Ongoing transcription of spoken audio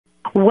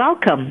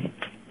Welcome.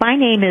 My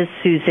name is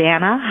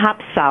Susanna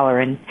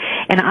Hopsalerin,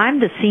 and I'm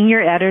the Senior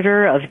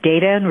Editor of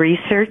Data and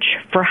Research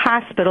for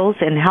Hospitals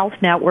and Health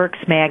Networks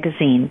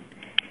magazine.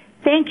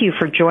 Thank you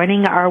for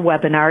joining our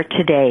webinar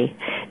today,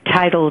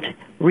 titled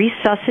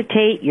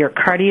Resuscitate Your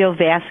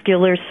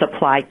Cardiovascular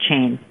Supply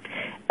Chain,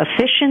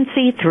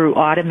 Efficiency Through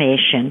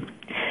Automation,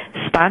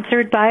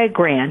 sponsored by a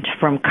grant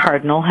from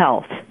Cardinal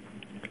Health.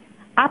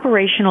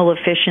 Operational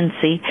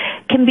efficiency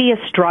can be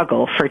a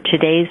struggle for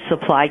today's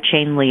supply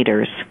chain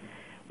leaders,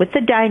 with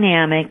the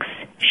dynamics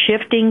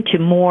shifting to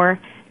more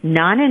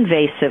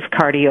non-invasive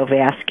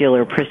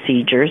cardiovascular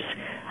procedures,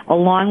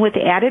 along with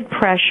added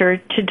pressure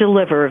to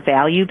deliver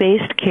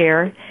value-based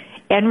care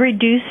and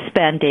reduce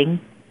spending.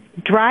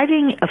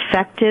 Driving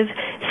effective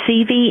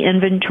CV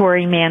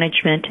inventory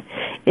management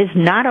is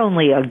not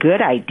only a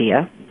good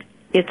idea,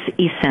 it's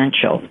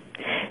essential.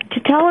 To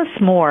tell us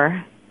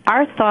more,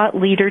 our thought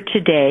leader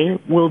today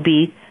will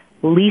be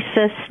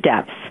Lisa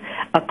Steps,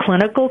 a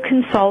clinical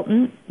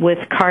consultant with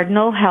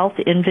Cardinal Health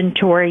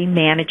Inventory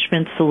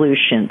Management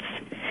Solutions.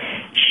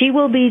 She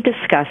will be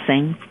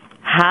discussing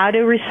how to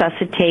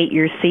resuscitate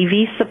your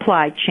CV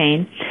supply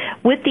chain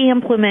with the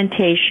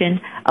implementation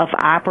of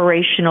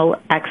operational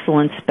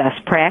excellence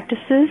best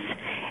practices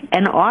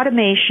and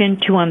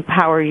automation to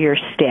empower your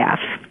staff.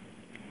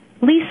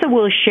 Lisa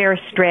will share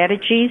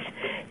strategies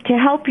to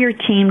help your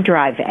team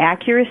drive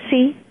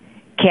accuracy,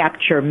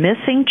 capture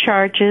missing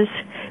charges,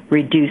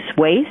 reduce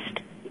waste,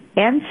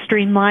 and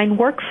streamline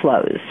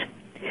workflows.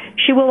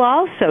 She will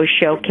also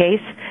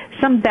showcase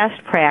some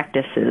best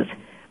practices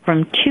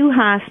from 2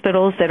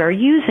 hospitals that are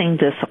using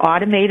this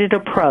automated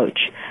approach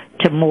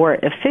to more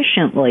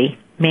efficiently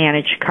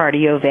manage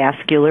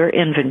cardiovascular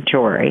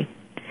inventory.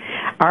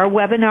 Our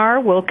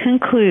webinar will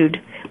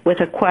conclude with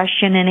a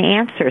question and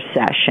answer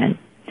session.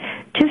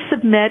 To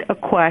submit a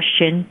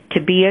question to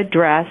be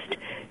addressed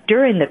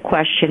during the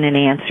question and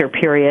answer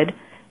period,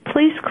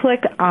 please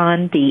click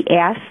on the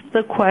Ask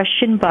the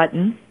Question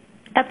button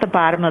at the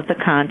bottom of the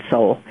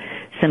console.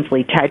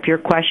 Simply type your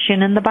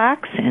question in the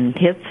box and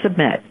hit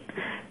Submit.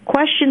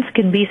 Questions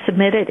can be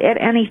submitted at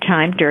any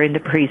time during the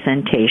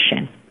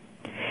presentation.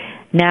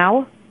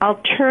 Now,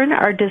 I'll turn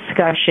our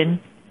discussion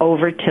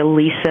over to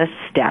Lisa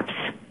Steps.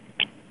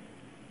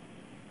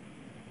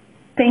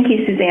 Thank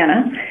you,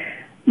 Susanna.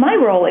 My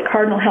role at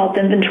Cardinal Health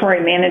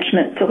Inventory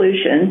Management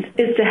Solutions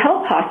is to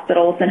help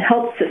hospitals and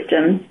health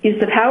systems use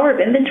the power of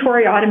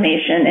inventory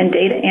automation and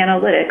data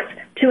analytics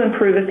to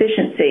improve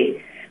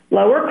efficiency,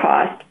 lower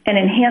cost, and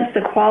enhance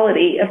the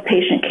quality of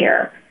patient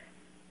care.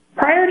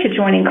 Prior to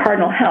joining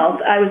Cardinal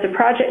Health, I was a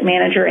project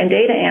manager and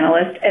data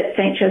analyst at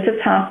St.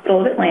 Joseph's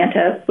Hospital of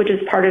Atlanta, which is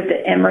part of the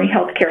Emory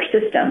Healthcare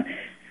System.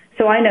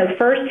 So I know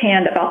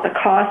firsthand about the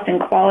cost and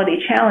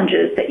quality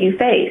challenges that you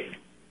face,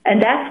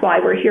 and that's why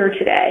we're here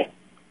today.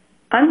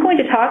 I'm going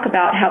to talk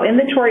about how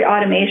inventory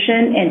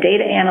automation and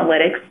data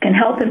analytics can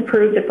help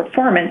improve the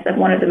performance of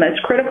one of the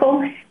most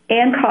critical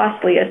and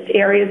costliest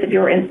areas of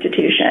your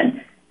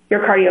institution,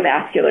 your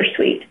cardiovascular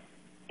suite.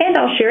 And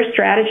I'll share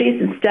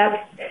strategies and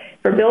steps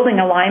for building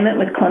alignment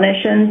with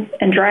clinicians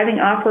and driving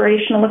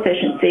operational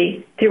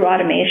efficiency through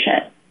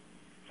automation.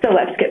 So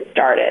let's get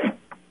started.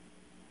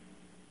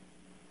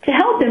 To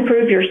help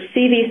improve your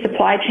CV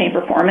supply chain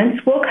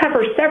performance, we'll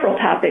cover several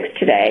topics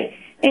today,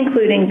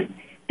 including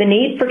the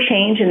need for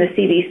change in the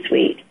CV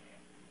suite.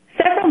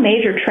 Several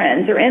major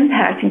trends are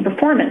impacting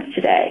performance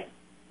today.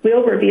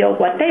 We'll reveal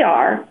what they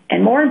are,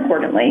 and more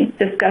importantly,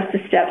 discuss the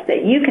steps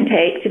that you can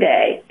take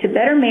today to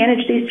better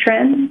manage these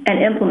trends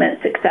and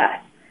implement success.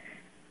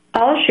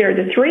 I'll share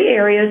the 3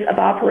 areas of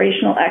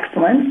operational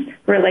excellence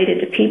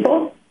related to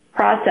people,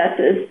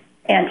 processes,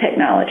 and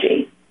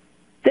technology.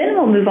 Then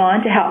we'll move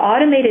on to how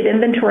automated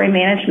inventory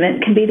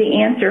management can be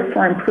the answer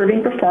for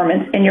improving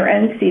performance in your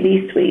own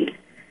CV suite.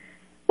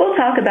 We'll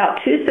talk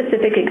about 2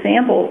 specific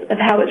examples of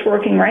how it's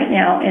working right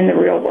now in the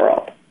real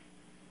world.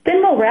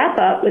 Then we'll wrap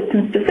up with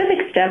some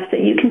specific steps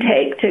that you can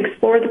take to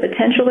explore the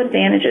potential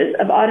advantages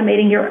of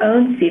automating your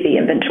own CV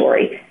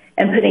inventory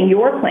and putting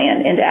your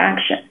plan into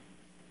action.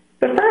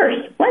 But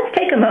first, let's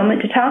take a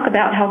moment to talk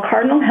about how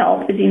Cardinal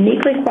Health is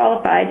uniquely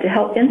qualified to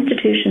help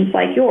institutions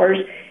like yours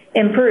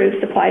improve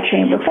supply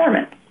chain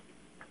performance.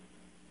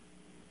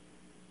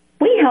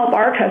 We help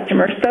our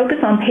customers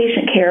focus on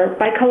patient care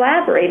by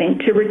collaborating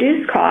to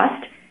reduce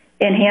cost,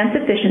 enhance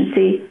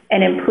efficiency,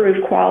 and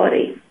improve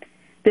quality.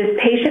 This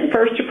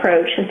patient-first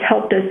approach has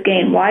helped us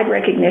gain wide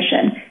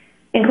recognition,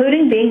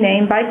 including being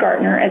named by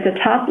Gartner as a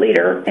top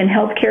leader in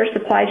healthcare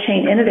supply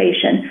chain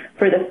innovation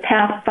for the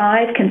past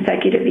 5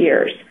 consecutive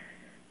years.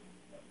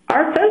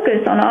 Our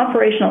focus on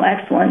operational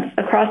excellence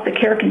across the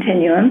care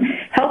continuum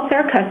helps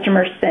our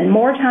customers spend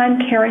more time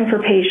caring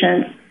for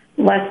patients,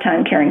 less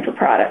time caring for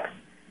products.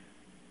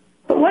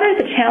 But what are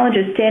the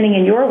challenges standing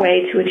in your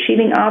way to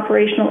achieving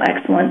operational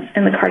excellence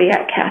in the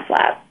cardiac cath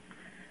lab?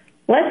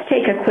 Let's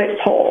take a quick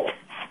poll.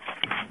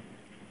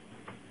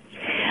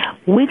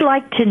 We'd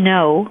like to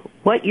know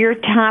what your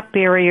top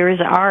barriers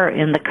are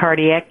in the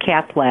cardiac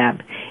cath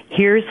lab.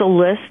 Here's a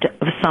list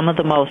of some of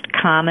the most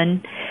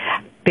common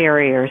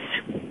barriers.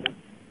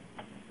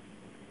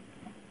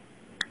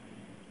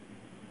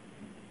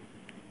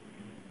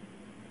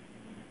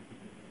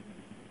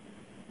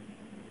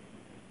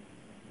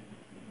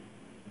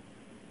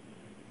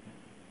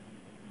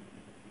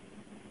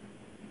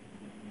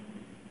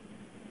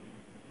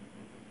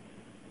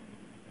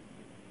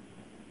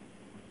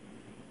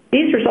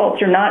 These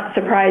results are not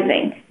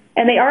surprising,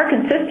 and they are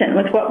consistent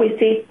with what we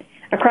see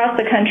across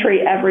the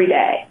country every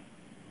day.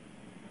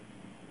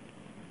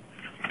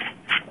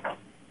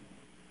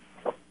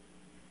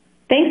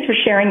 Thanks for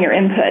sharing your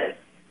input.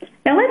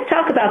 Now let's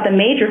talk about the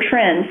major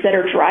trends that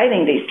are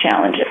driving these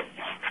challenges.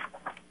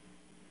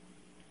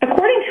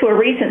 According to a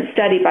recent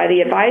study by the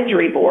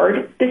advisory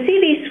board, the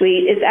CV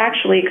suite is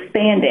actually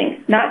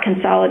expanding, not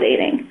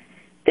consolidating.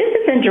 This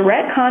is in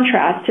direct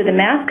contrast to the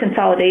mass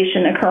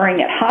consolidation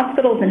occurring at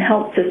hospitals and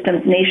health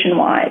systems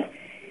nationwide.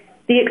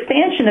 The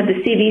expansion of the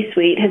CV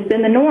suite has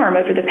been the norm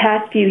over the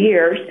past few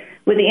years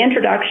with the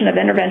introduction of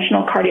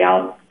interventional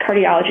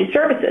cardiology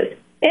services.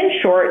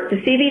 In short, the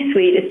CV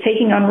suite is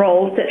taking on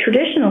roles that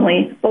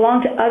traditionally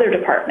belong to other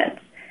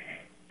departments.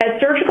 As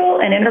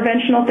surgical and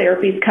interventional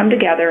therapies come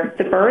together,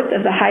 the birth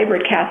of the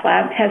hybrid cath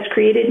lab has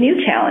created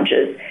new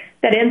challenges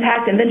that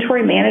impact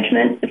inventory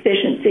management,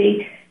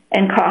 efficiency,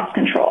 and cost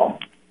control,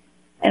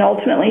 and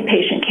ultimately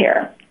patient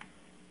care.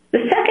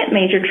 The second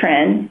major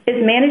trend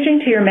is managing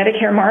to your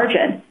Medicare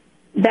margin.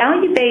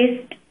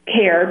 Value-based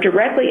care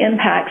directly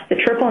impacts the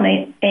triple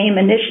aim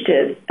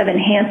initiatives of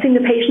enhancing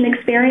the patient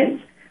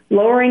experience,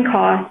 lowering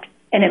cost,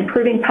 and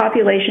improving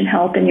population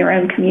health in your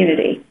own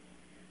community.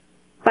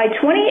 By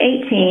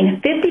 2018,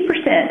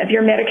 50% of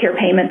your Medicare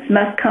payments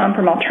must come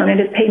from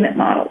alternative payment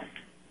models.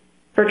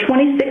 For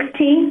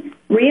 2016,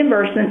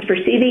 reimbursements for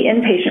CV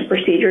inpatient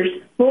procedures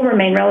will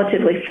remain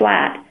relatively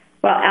flat,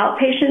 while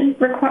outpatient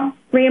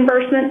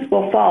reimbursements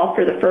will fall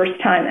for the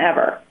first time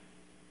ever.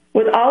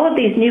 With all of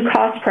these new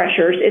cost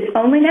pressures, it's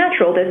only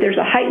natural that there's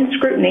a heightened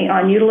scrutiny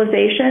on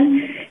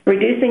utilization,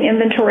 reducing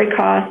inventory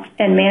costs,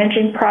 and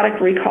managing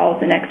product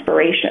recalls and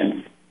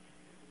expirations.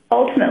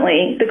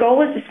 Ultimately, the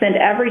goal is to spend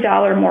every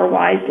dollar more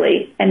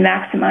wisely and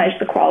maximize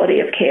the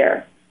quality of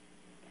care.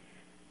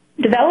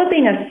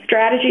 Developing a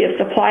strategy of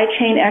supply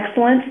chain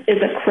excellence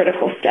is a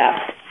critical step.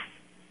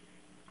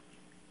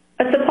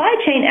 A supply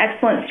chain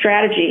excellence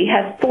strategy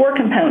has 4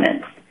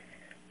 components.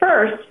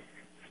 First,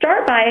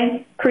 start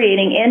by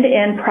creating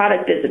end-to-end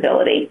product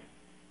visibility.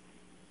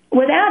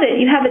 Without it,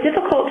 you have a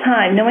difficult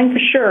time knowing for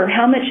sure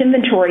how much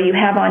inventory you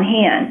have on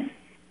hand,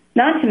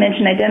 not to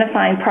mention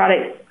identifying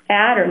products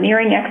at or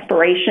nearing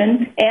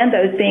expiration and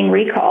those being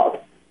recalled.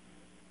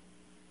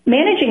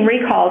 Managing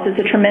recalls is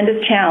a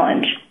tremendous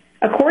challenge.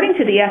 According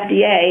to the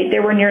FDA,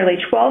 there were nearly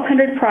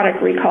 1,200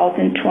 product recalls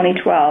in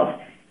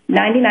 2012.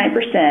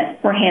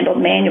 99% were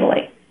handled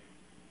manually.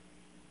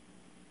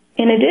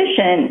 In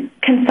addition,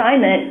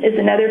 consignment is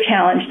another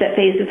challenge that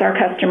faces our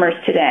customers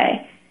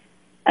today.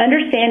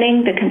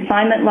 Understanding the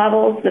consignment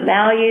levels, the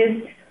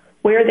values,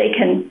 where they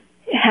can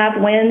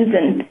have wins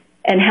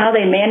and how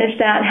they manage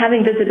that,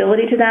 having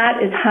visibility to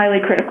that is highly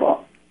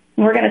critical.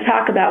 And we're going to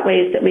talk about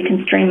ways that we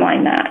can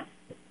streamline that.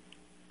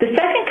 The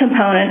second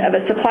component of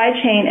a supply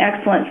chain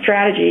excellence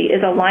strategy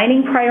is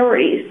aligning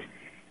priorities.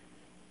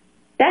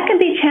 That can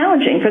be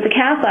challenging for the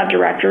cath lab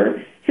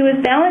director who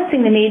is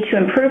balancing the need to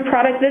improve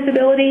product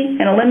visibility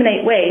and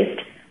eliminate waste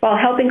while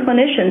helping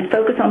clinicians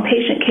focus on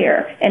patient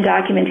care and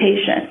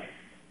documentation.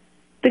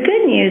 The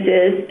good news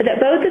is that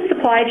both the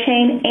supply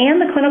chain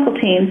and the clinical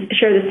teams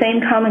share the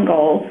same common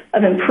goal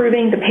of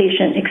improving the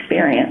patient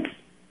experience.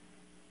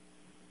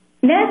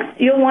 Next,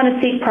 you'll want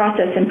to seek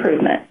process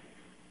improvement.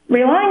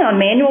 Relying on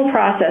manual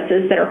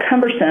processes that are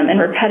cumbersome and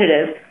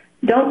repetitive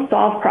don't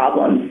solve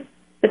problems,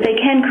 but they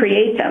can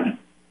create them.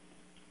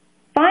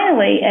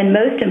 Finally, and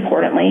most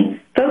importantly,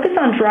 focus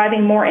on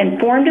driving more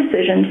informed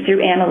decisions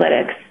through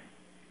analytics.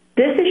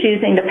 This is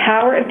using the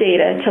power of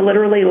data to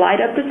literally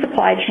light up the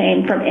supply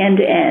chain from end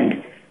to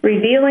end,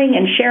 revealing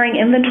and sharing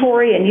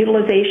inventory and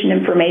utilization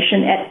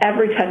information at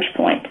every touch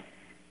point.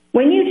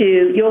 When you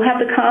do, you'll have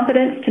the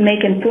confidence to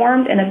make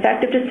informed and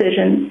effective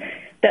decisions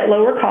that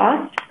lower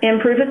cost,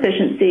 improve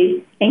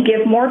efficiency, and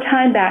give more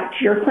time back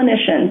to your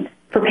clinicians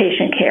for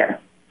patient care.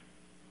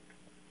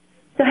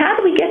 So how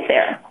do we get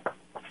there?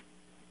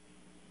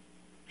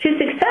 To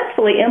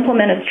successfully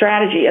implement a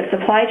strategy of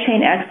supply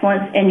chain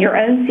excellence in your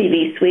own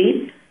CV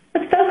suite,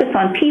 let's focus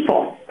on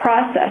people,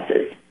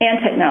 processes, and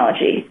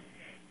technology.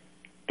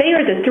 They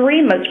are the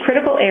 3 most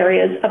critical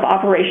areas of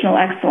operational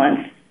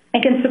excellence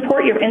and can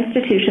support your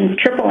institution's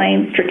triple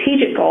aim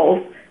strategic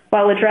goals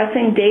while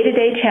addressing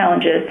day-to-day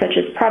challenges such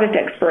as product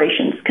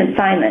expirations,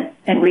 consignment,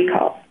 and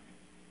recalls.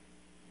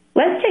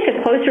 Let's take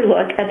a closer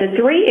look at the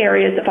 3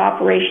 areas of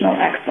operational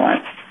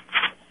excellence.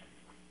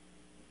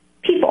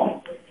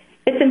 People.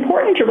 It's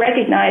important to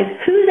recognize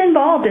who's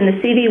involved in the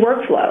CV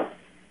workflow.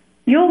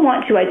 You'll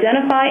want to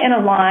identify and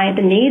align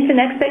the needs and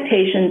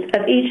expectations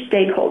of each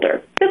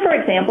stakeholder. So, for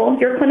example,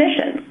 your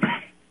clinicians.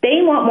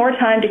 They want more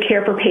time to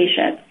care for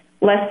patients,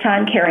 less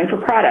time caring for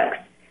products.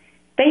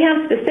 They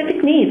have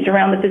specific needs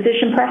around the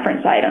physician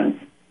preference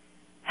items.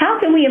 How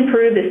can we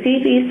improve the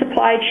CV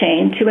supply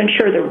chain to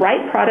ensure the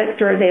right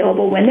products are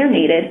available when they're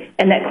needed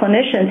and that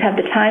clinicians have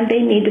the time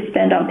they need to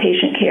spend on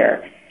patient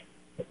care,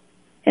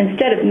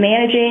 instead of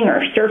managing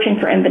or searching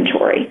for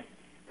inventory?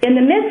 In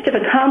the midst of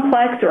a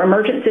complex or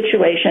emergent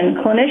situation,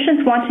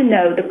 clinicians want to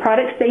know the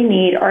products they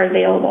need are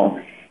available,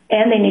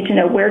 and they need to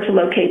know where to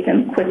locate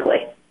them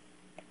quickly.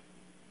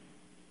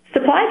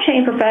 Supply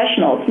chain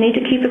professionals need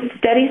to keep a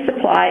steady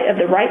supply of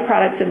the right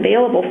products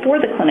available for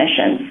the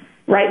clinicians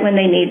right when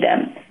they need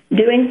them,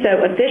 doing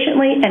so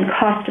efficiently and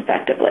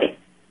cost-effectively.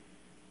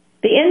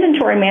 The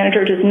inventory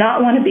manager does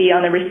not want to be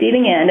on the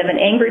receiving end of an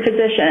angry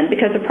physician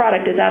because the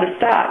product is out of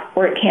stock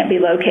or it can't be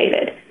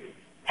located.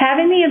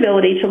 Having the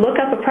ability to look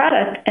up a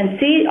product and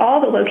see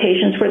all the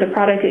locations where the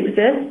product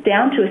exists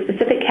down to a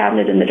specific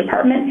cabinet in the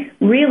department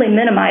really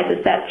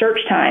minimizes that search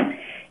time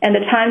and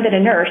the time that a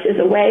nurse is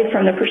away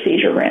from the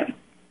procedure room.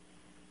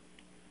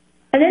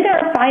 And then there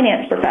are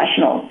finance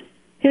professionals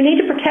who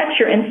need to protect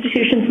your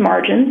institution's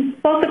margins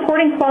while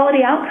supporting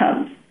quality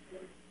outcomes.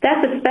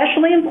 That's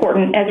especially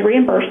important as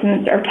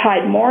reimbursements are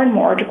tied more and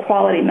more to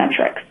quality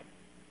metrics.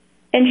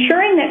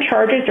 Ensuring that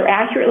charges are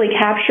accurately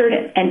captured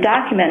and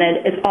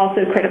documented is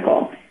also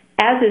critical,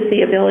 as is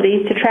the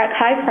ability to track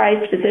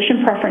high-priced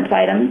physician preference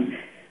items,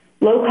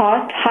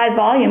 low-cost,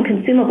 high-volume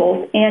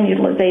consumables, and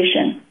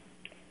utilization.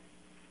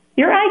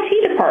 Your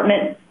IT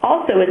department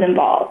also is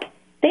involved.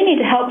 They need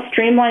to help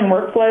streamline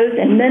workflows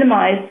and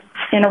minimize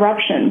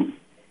interruptions.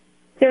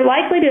 They're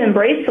likely to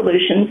embrace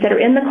solutions that are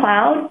in the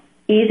cloud,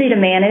 easy to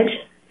manage,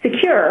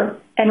 secure,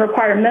 and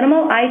require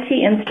minimal IT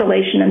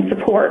installation and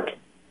support.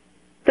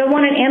 They'll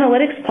want an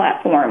analytics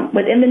platform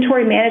with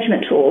inventory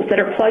management tools that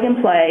are plug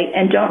and play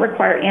and don't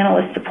require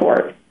analyst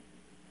support.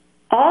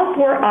 All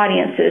four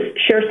audiences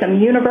share some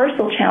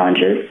universal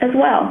challenges as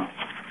well.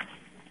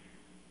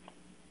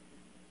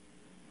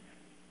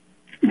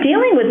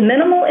 Dealing with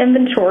minimal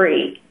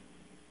inventory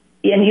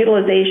and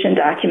utilization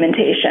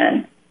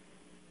documentation.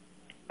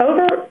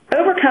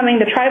 Overcoming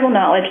the tribal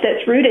knowledge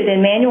that's rooted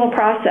in manual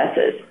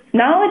processes,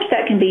 knowledge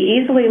that can be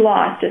easily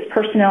lost as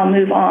personnel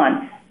move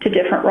on to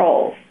different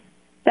roles.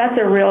 That's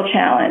a real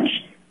challenge.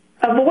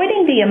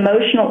 Avoiding the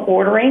emotional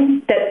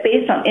ordering that's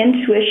based on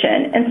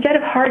intuition instead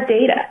of hard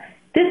data.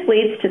 This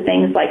leads to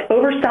things like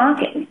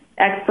overstocking,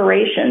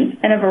 expirations,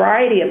 and a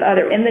variety of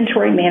other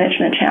inventory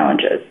management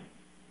challenges.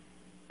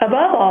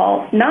 Above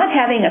all, not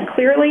having a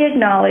clearly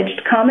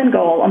acknowledged common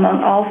goal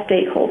among all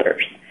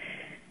stakeholders.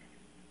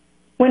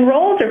 When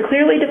roles are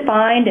clearly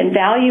defined and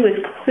value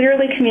is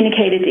clearly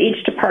communicated to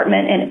each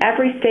department and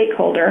every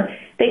stakeholder,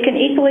 they can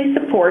equally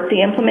support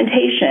the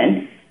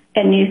implementation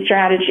and new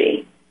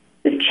strategy.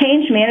 This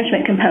change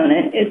management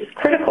component is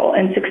critical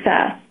in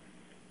success.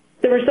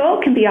 The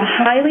result can be a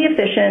highly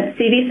efficient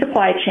CV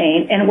supply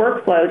chain and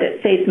workflow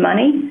that saves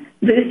money,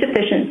 boosts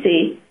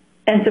efficiency,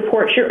 and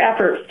supports your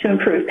efforts to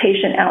improve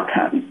patient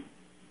outcomes.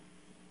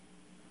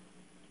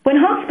 When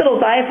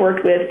hospitals I have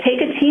worked with take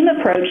a team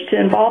approach to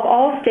involve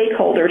all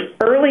stakeholders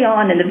early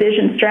on in the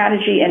vision,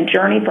 strategy, and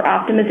journey for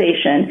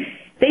optimization,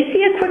 they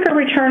see a quicker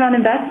return on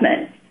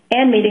investment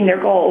and meeting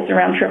their goals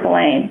around triple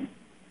aim.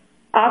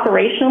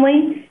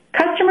 Operationally,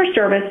 customer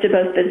service to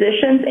both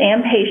physicians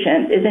and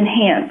patients is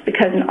enhanced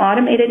because an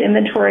automated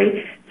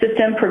inventory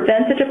system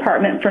prevents a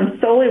department from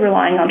solely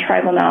relying on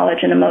tribal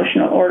knowledge and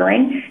emotional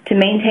ordering to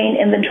maintain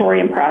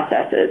inventory and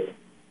processes.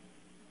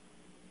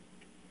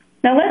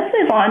 Now let's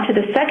move on to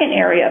the second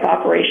area of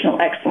operational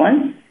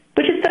excellence,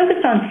 which is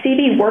focused on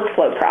CV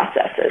workflow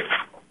processes.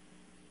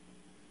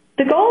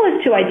 The goal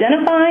is to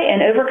identify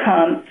and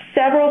overcome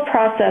several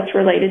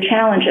process-related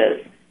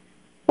challenges.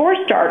 For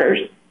starters,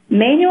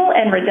 manual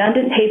and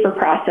redundant paper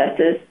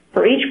processes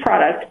for each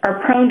product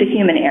are prone to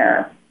human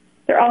error.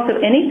 They're also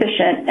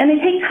inefficient and they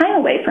take time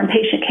away from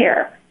patient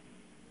care.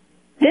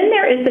 Then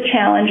there is the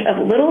challenge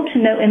of little to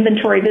no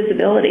inventory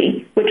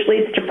visibility, which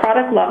leads to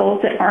product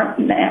levels that aren't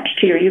matched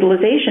to your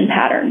utilization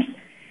patterns.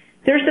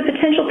 There's the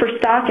potential for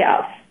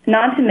stockouts,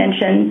 not to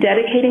mention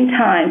dedicating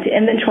time to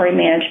inventory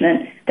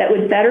management that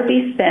would better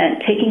be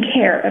spent taking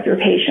care of your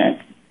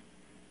patients.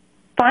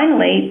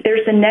 Finally,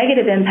 there's the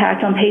negative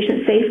impact on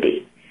patient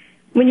safety.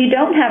 When you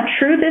don't have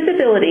true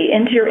visibility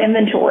into your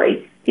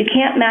inventory, you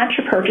can't match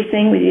your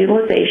purchasing with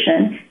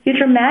utilization, you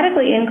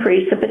dramatically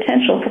increase the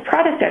potential for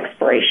product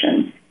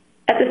expiration.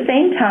 At the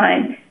same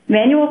time,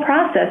 manual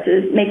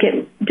processes make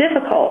it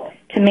difficult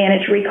to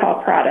manage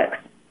recall products.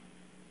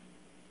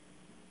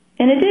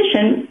 In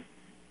addition,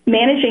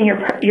 managing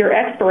your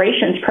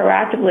expirations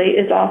proactively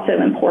is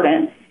also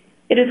important.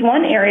 It is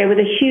one area with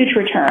a huge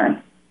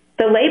return.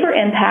 The labor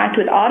impact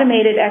with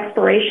automated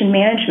expiration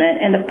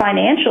management and the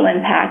financial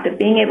impact of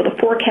being able to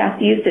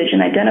forecast usage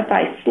and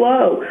identify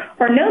slow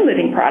or no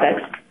moving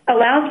products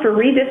allows for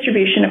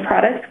redistribution of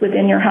products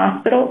within your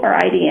hospital or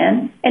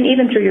IDN and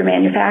even through your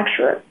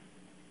manufacturer.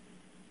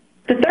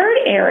 The third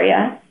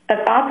area of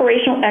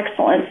operational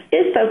excellence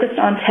is focused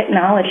on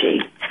technology.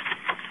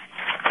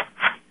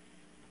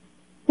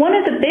 One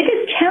of the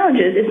biggest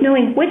challenges is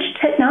knowing which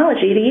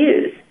technology to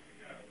use.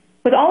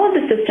 With all of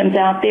the systems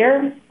out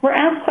there, we're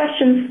asked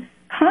questions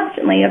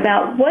constantly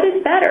about what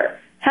is better.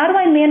 How do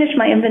I manage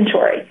my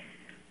inventory?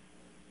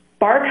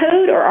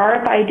 Barcode or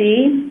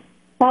RFID?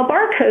 While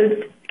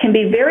barcodes can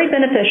be very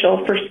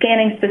beneficial for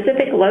scanning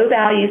specific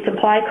low-value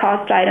supply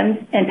cost items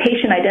and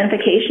patient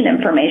identification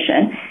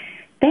information,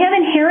 they have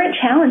inherent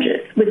challenges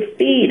with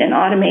speed and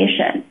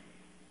automation.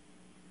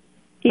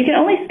 You can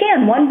only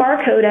scan one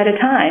barcode at a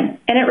time,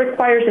 and it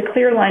requires a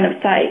clear line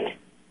of sight.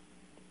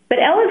 But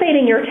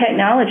elevating your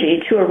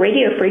technology to a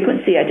radio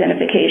frequency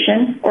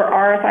identification or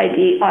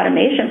RFID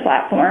automation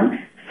platform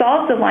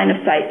solves the line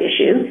of sight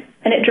issue,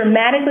 and it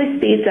dramatically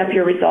speeds up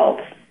your results.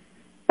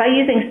 By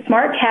using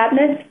smart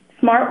cabinets,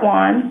 smart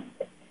wands,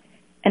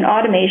 and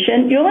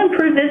automation, you'll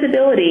improve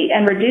visibility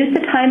and reduce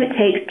the time it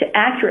takes to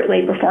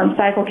accurately perform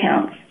cycle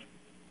counts.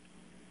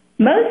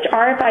 Most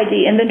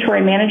RFID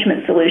inventory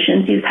management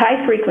solutions use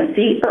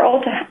high-frequency or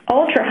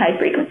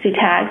ultra-high-frequency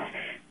tags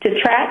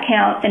to track,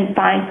 count, and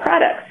find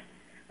products.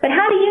 But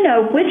how do you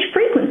know which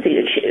frequency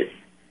to choose?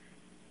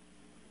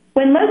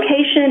 When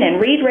location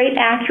and read rate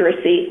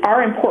accuracy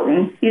are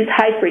important, use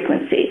high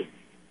frequency.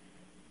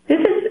 This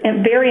is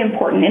very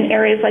important in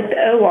areas like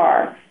the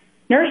OR.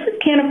 Nurses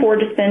can't afford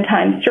to spend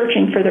time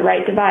searching for the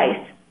right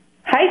device.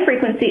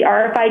 High-frequency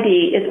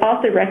RFID is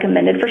also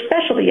recommended for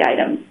specialty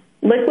items,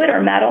 liquid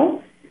or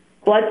metal,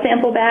 blood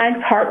sample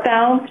bags, heart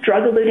valves,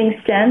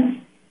 drug-eluting stents.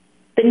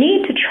 The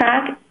need to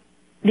track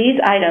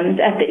these items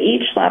at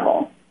each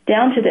level,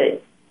 down to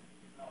the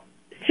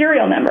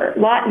serial number,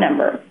 lot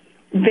number,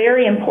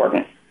 very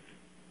important.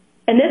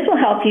 And this will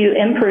help you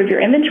improve your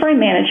inventory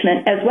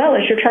management as well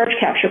as your charge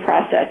capture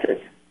processes.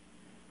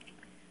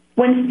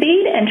 When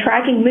speed and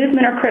tracking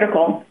movement are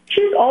critical,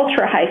 choose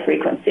ultra-high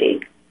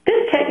frequency.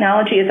 This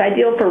technology is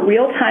ideal for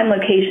real-time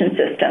location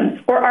systems,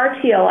 or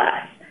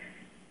RTLS.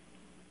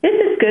 This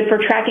is good for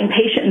tracking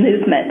patient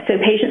movement, so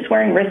patients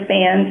wearing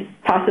wristbands,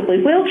 possibly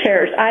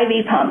wheelchairs,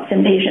 IV pumps,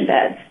 and patient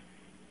beds.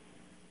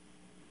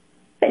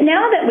 But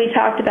now that we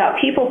talked about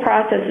people,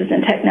 processes,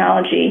 and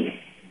technology,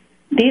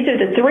 these are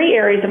the three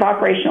areas of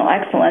operational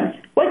excellence.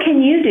 What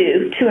can you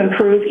do to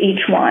improve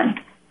each one?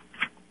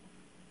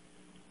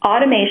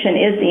 Automation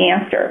is the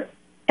answer.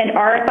 And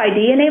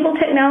RFID-enabled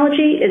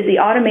technology is the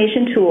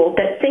automation tool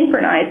that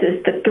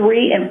synchronizes the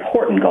three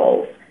important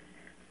goals.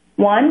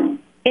 One,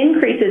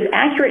 increases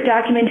accurate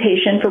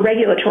documentation for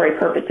regulatory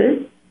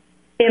purposes,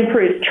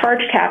 improves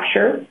charge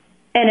capture,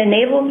 and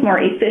enables more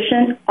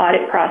efficient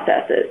audit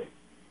processes.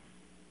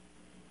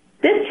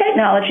 This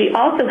technology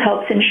also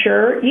helps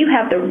ensure you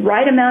have the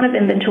right amount of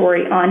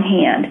inventory on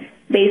hand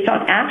based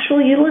on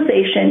actual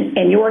utilization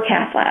in your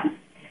cath lab.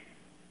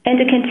 And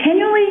to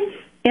continually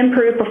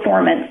improve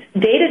performance,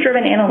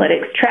 data-driven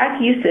analytics track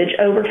usage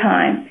over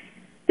time.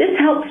 This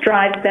helps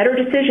drive better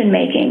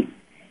decision-making,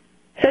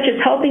 such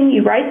as helping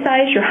you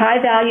right-size your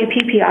high-value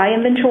PPI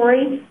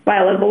inventory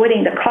while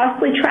avoiding the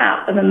costly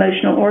trap of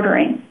emotional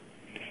ordering.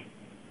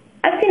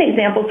 I've seen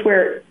examples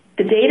where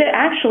the data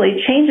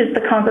actually changes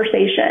the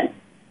conversation.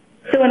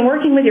 So in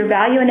working with your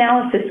value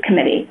analysis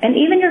committee and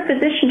even your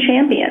physician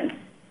champions,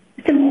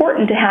 it's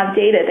important to have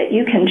data that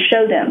you can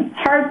show them,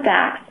 hard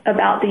facts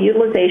about the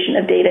utilization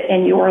of data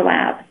in your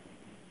lab.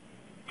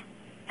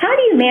 How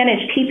do you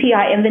manage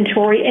PPI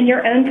inventory in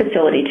your own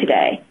facility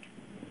today?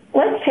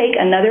 Let's take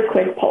another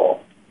quick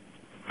poll.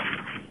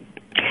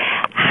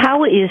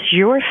 How is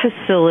your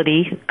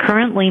facility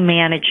currently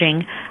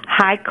managing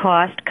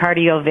high-cost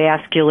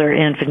cardiovascular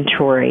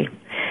inventory?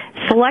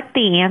 Select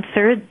the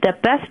answer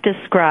that best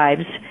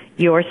describes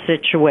your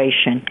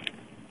situation.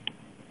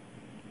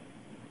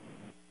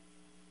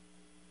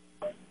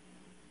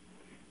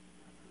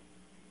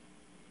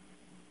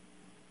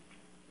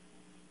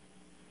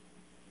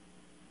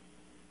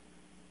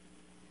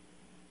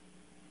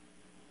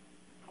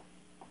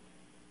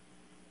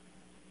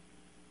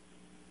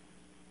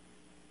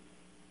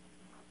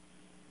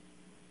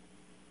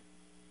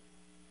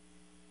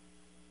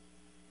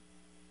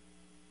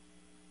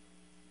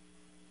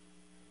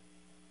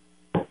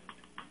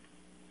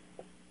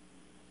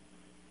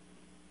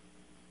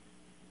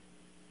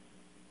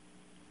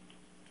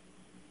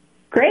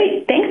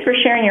 Great. Thanks for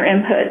sharing your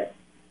input.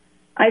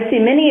 I see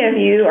many of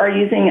you are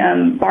using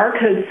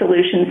barcode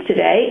solutions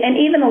today and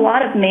even a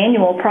lot of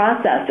manual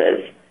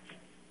processes.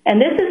 And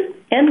this is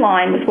in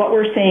line with what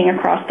we're seeing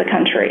across the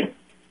country.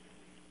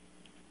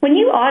 When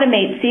you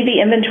automate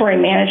CV inventory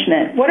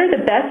management, what are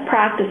the best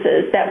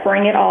practices that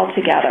bring it all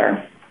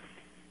together?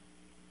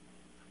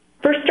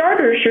 For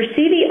starters, your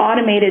CV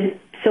automated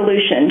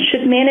solution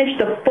should manage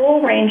the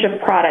full range of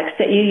products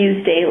that you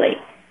use daily.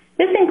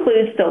 This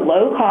includes the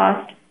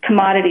low-cost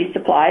commodity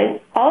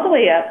supplies all the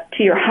way up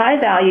to your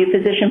high-value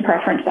physician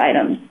preference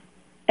items.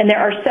 And there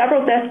are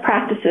several best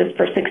practices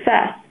for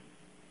success.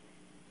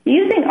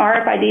 Using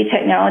RFID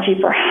technology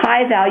for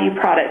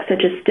high-value products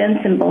such as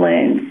stents and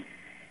balloons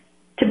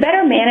to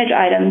better manage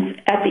items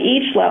at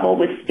each level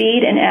with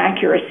speed and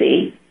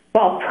accuracy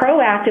while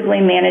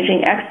proactively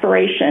managing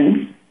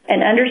expirations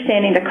and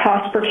understanding the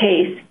cost per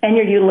case and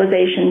your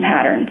utilization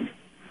patterns.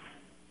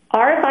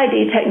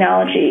 RFID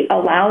technology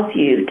allows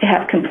you to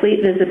have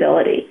complete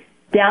visibility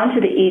down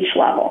to each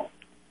level.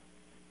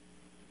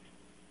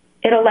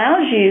 It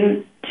allows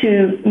you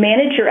to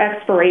manage your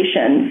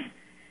expirations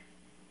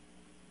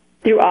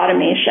through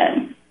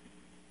automation.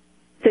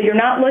 So you're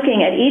not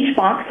looking at each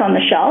box on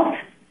the shelf.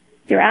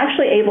 You're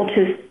actually able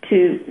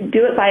to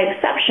do it by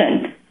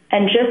exception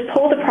and just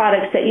pull the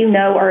products that you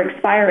know are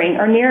expiring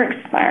or near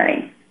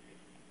expiring.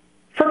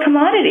 For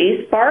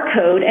commodities,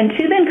 barcode and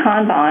tube and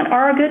Kanban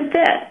are a good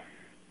fit.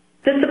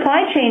 The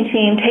supply chain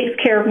team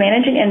takes care of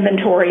managing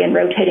inventory and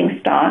rotating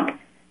stock,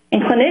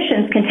 and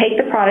clinicians can take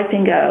the product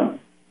and go.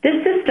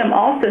 This system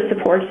also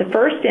supports the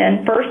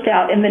first-in,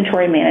 first-out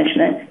inventory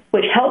management,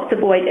 which helps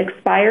avoid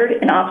expired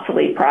and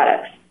obsolete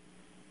products.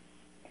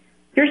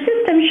 Your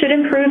system should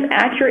improve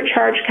accurate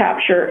charge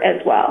capture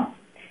as well.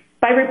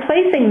 By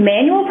replacing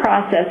manual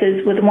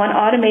processes with one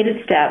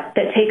automated step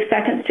that takes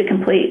seconds to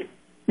complete,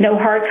 no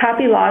hard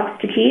copy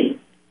logs to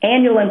keep,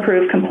 and you'll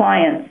improve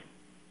compliance.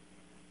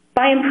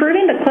 By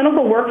improving the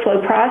clinical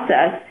workflow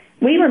process,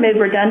 we remove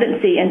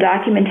redundancy in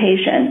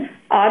documentation,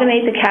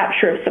 automate the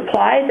capture of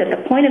supplies at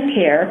the point of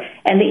care,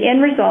 and the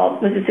end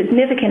result was a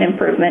significant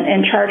improvement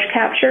in charge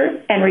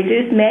capture and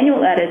reduced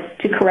manual edits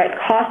to correct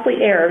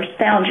costly errors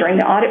found during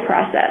the audit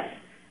process.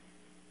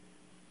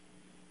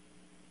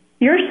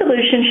 Your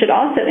solution should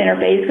also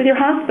interface with your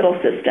hospital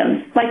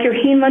systems, like your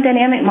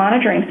hemodynamic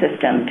monitoring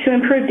system, to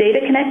improve data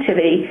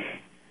connectivity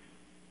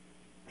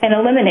and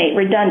eliminate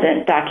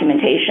redundant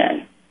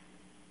documentation.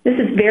 This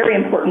is very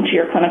important to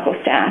your clinical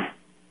staff.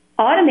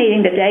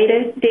 Automating the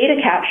data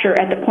capture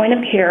at the point of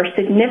care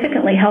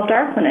significantly helped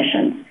our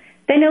clinicians.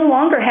 They no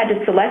longer had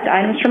to select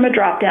items from a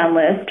drop-down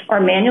list or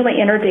manually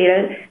enter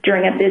data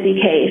during a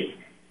busy case.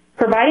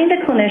 Providing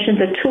the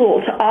clinicians a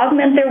tool to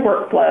augment their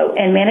workflow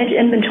and manage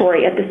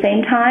inventory at the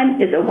same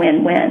time is a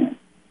win-win.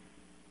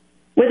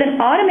 With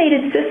an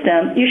automated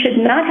system, you should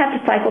not have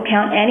to cycle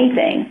count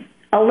anything.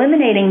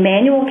 Eliminating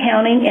manual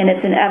counting and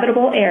its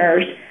inevitable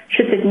errors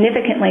should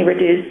significantly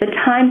reduce the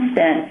time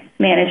spent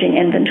managing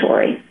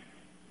inventory.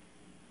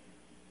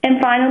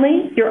 And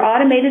finally, your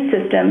automated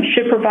system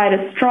should provide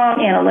a strong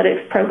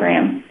analytics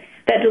program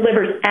that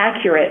delivers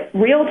accurate,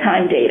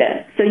 real-time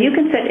data so you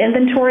can set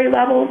inventory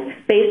levels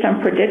based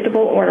on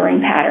predictable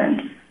ordering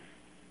patterns.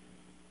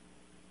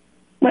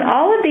 When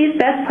all of these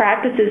best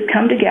practices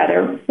come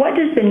together, what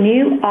does the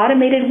new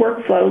automated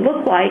workflow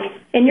look like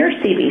in your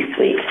CV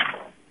suite?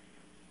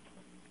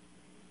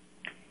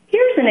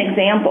 Here's an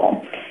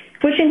example,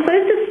 which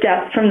includes the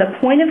steps from the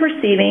point of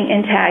receiving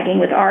and tagging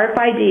with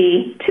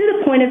RFID to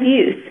the point of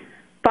use,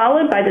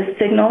 followed by the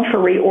signal for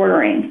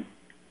reordering.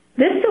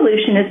 This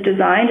solution is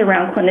designed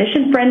around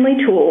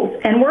clinician-friendly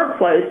tools and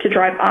workflows to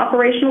drive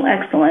operational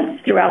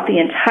excellence throughout the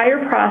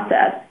entire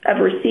process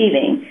of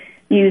receiving,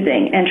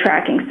 using, and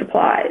tracking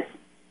supplies.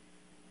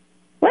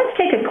 Let's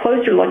take a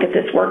closer look at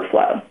this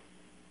workflow.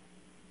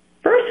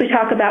 First, we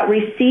talk about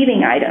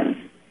receiving items.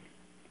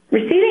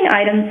 Receiving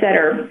items that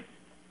are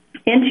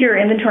into your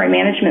inventory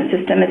management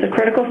system is a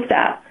critical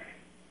step.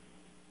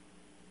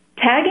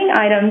 Tagging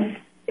items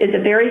is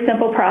a very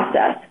simple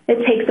process.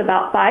 It takes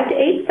about 5 to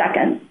 8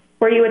 seconds,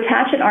 where you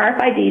attach an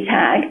RFID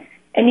tag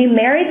and you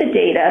marry the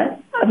data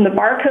of the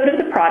barcode of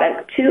the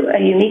product to a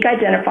unique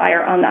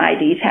identifier on the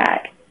ID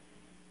tag.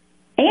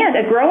 And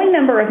a growing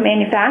number of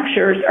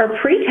manufacturers are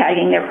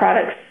pre-tagging their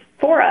products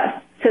for us,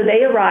 so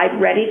they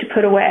arrive ready to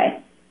put away.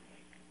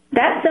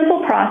 That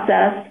simple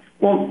process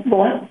will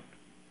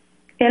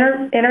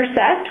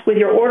intersect with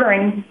your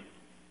ordering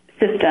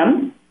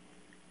system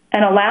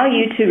and allow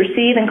you to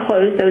receive and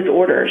close those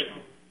orders.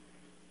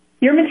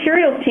 Your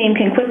materials team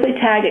can quickly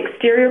tag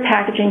exterior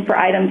packaging for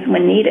items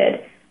when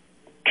needed.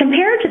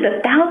 Compared to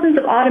the thousands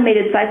of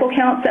automated cycle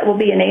counts that will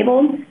be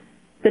enabled,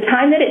 the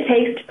time that it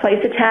takes to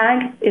place a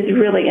tag is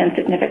really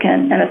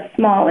insignificant and a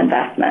small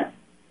investment.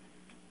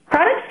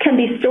 Products can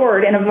be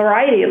stored in a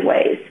variety of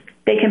ways.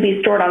 They can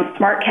be stored on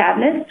smart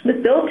cabinets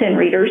with built-in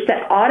readers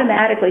that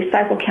automatically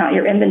cycle count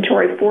your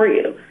inventory for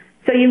you,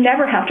 so you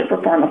never have to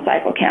perform a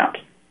cycle count.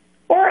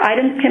 Or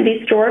items can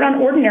be stored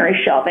on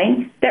ordinary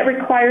shelving that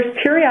requires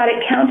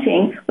periodic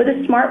counting with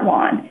a smart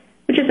wand,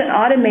 which is an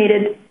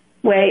automated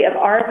way of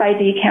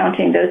RFID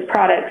counting those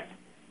products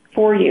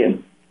for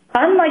you.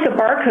 Unlike a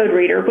barcode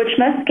reader, which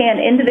must scan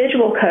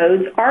individual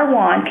codes, our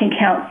wand can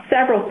count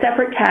several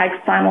separate tags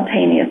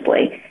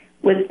simultaneously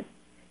with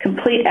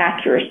complete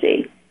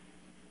accuracy.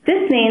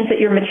 This means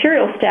that your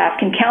material staff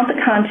can count the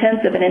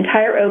contents of an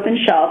entire open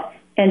shelf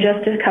in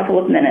just a couple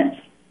of minutes.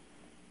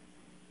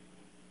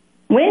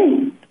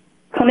 When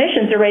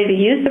clinicians are ready to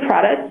use the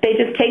product, they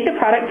just take the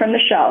product from the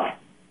shelf.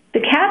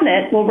 The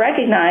cabinet will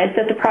recognize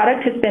that the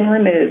product has been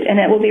removed, and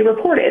it will be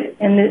reported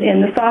in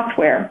the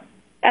software.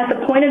 At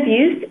the point of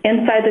use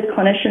inside the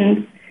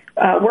clinician's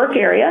work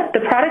area,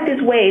 the product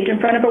is waved in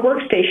front of a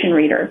workstation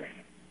reader.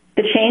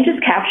 The change is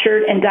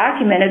captured and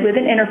documented with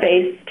an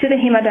interface to the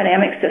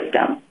hemodynamic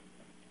system,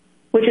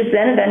 which is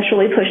then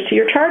eventually pushed to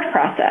your charge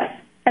process,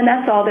 and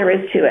that's all there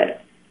is to it.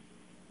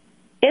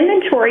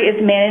 Inventory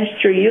is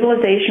managed through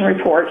utilization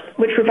reports,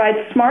 which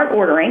provide smart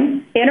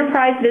ordering,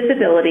 enterprise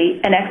visibility,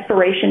 and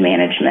expiration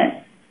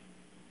management.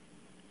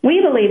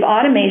 We believe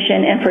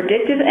automation and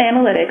predictive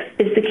analytics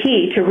is the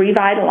key to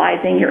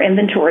revitalizing your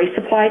inventory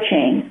supply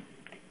chain.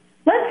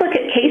 Let's look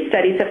at case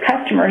studies of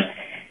customers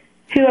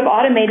who have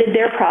automated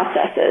their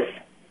processes.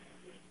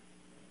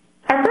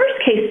 Our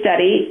first case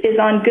study is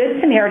on Good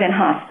Samaritan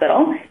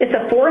Hospital. It's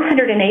a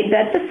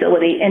 408-bed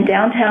facility in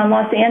downtown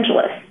Los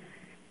Angeles.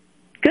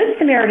 Good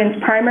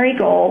Samaritan's primary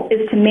goal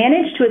is to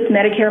manage to its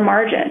Medicare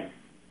margin.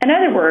 In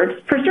other words,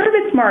 preserve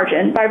its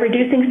margin by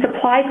reducing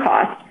supply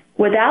costs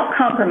without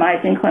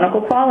compromising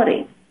clinical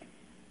quality.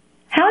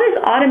 How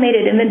does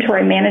automated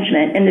inventory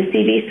management in the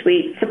CV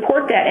suite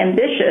support that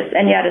ambitious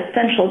and yet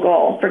essential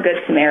goal for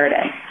Good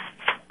Samaritan?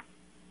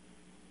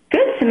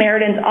 Good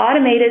Samaritan's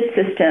automated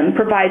system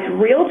provides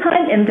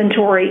real-time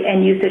inventory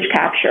and usage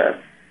capture.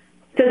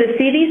 So the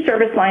CV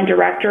service line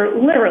director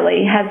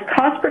literally has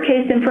cost per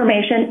case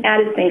information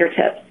at his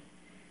fingertips.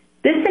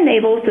 This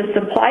enables the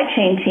supply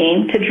chain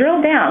team to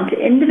drill down to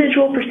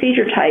individual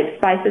procedure types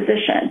by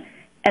physician,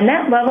 and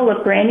that level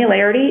of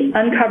granularity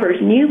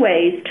uncovers new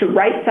ways to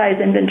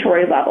right-size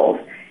inventory levels,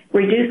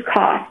 reduce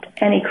cost,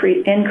 and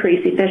increase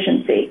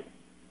efficiency.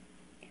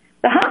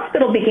 The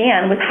hospital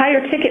began with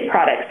higher ticket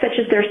products such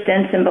as their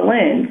stents and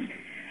balloons,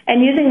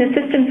 and using the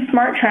system's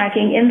smart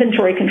tracking,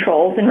 inventory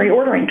controls, and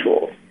reordering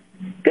tools.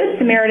 Good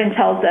Samaritan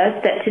tells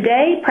us that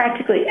today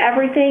practically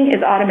everything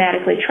is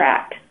automatically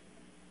tracked.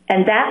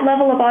 And that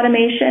level of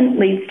automation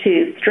leads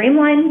to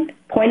streamlined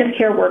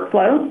point-of-care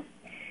workflow.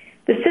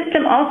 The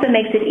system also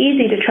makes it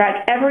easy to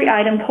track every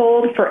item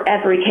pulled for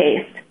every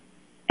case.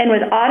 And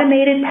with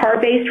automated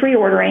par-based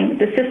reordering,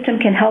 the system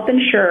can help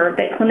ensure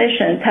that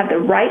clinicians have the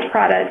right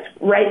products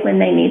right when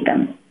they need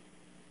them.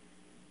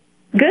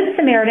 Good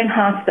Samaritan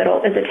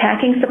Hospital is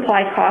attacking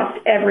supply costs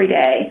every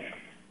day,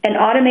 and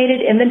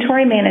automated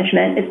inventory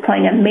management is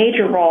playing a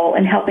major role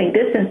in helping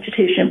this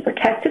institution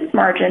protect its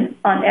margin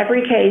on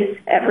every case,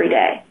 every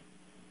day.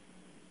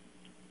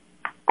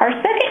 Our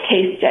second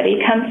case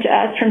study comes to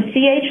us from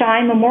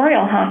CHI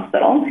Memorial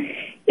Hospital.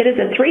 It is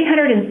a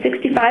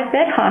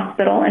 365-bed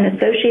hospital and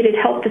associated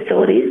health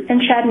facilities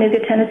in Chattanooga,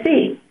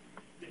 Tennessee.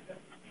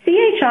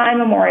 CHI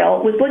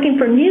Memorial was looking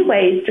for new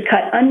ways to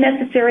cut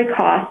unnecessary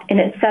costs in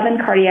its 7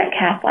 cardiac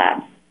cath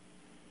labs.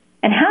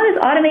 And how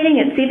does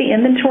automating its CV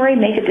inventory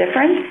make a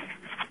difference?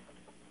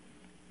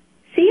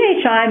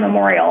 CHI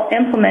Memorial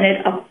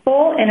implemented a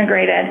full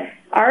integrated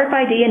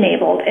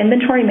RFID-enabled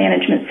inventory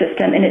management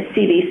system in its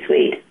CV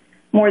suite.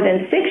 More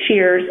than 6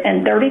 years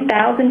and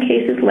 30,000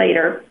 cases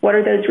later, what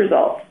are those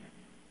results?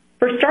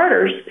 For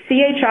starters,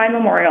 CHI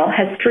Memorial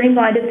has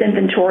streamlined its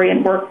inventory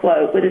and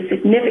workflow with a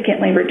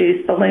significantly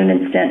reduced balloon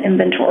and stent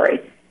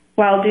inventory.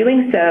 While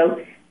doing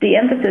so, the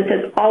emphasis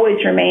has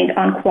always remained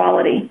on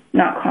quality,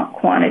 not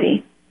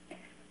quantity.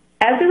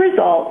 As a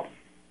result,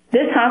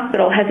 this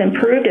hospital has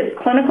improved its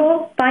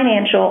clinical,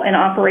 financial, and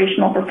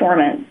operational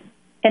performance.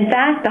 In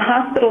fact, the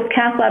hospital's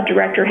cath lab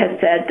director has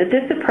said that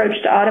this approach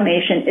to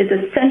automation is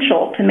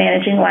essential to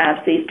managing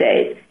labs these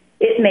days.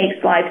 It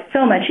makes life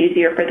so much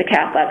easier for the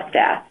cath lab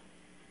staff.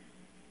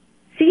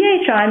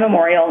 CHI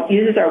Memorial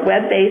uses our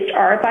web-based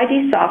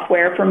RFID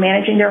software for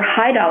managing their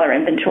high-dollar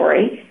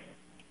inventory,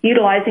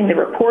 utilizing the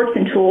reports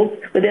and tools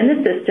within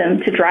the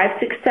system to drive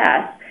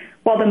success,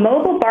 while the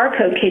mobile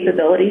barcode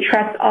capability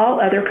tracks all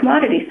other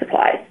commodity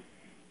supplies.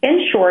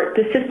 In short,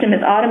 the system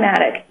is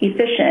automatic,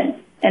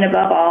 efficient, and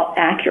above all,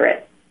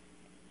 accurate.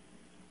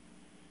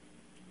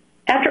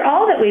 After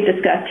all that we've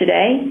discussed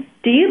today,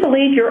 do you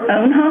believe your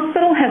own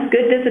hospital has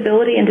good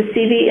visibility into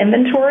CV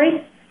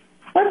inventory?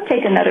 Let's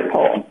take another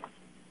poll.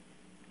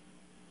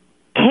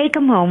 Take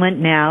a moment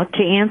now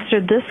to answer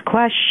this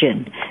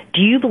question.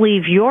 Do you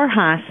believe your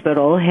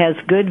hospital has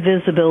good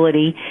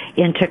visibility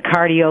into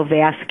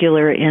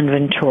cardiovascular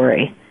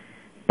inventory?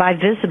 By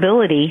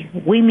visibility,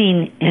 we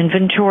mean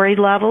inventory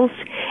levels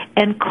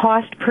and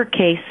cost per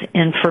case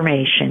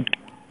information.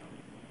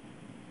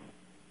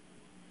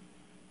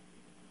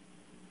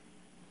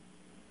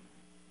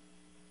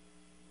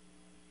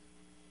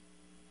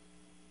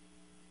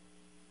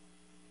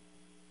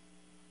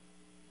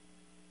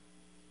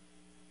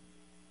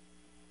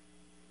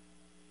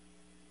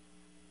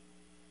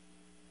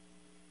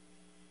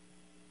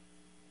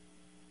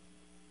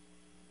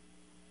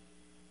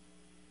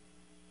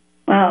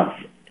 Wow.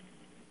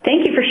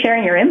 Thank you for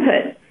sharing your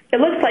input. It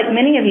looks like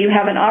many of you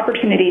have an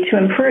opportunity to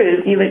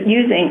improve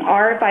using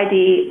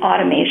RFID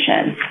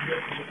automation.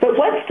 But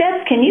what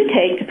steps can you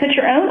take to put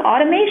your own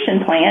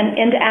automation plan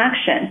into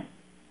action?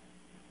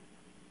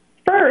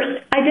 First,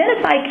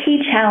 identify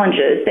key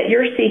challenges that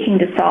you're seeking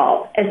to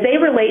solve as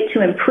they relate to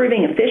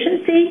improving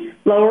efficiency,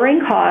 lowering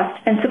costs,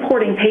 and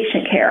supporting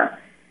patient care.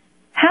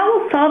 How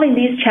will solving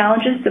these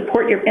challenges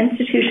support your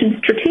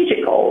institution's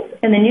strategic goals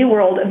in the new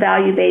world of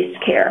value-based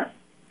care?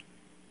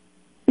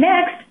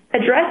 Next,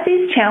 address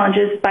these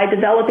challenges by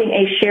developing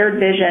a shared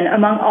vision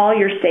among all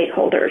your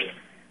stakeholders.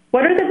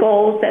 What are the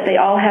goals that they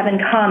all have in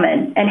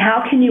common, and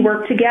how can you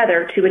work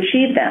together to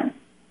achieve them?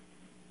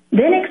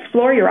 Then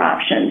explore your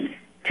options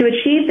to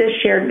achieve this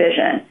shared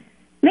vision.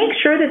 Make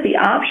sure that the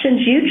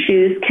options you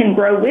choose can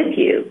grow with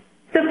you.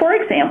 So, for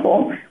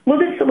example, will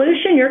the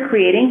solution you're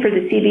creating for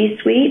the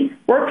CV suite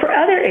work for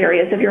other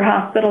areas of your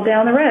hospital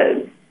down the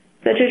road,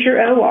 such as your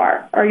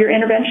OR or your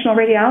interventional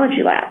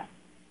radiology lab?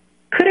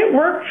 Could it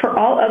work for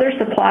all other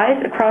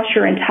supplies across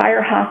your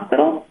entire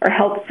hospital or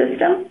health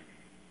system?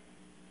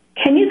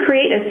 Can you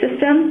create a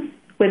system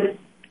with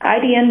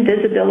IDN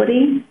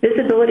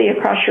visibility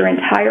across your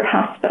entire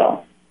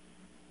hospital?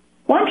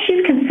 Once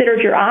you've considered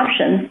your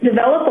options,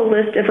 develop a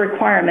list of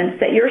requirements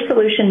that your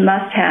solution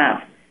must have.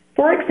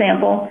 For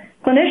example,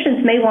 clinicians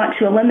may want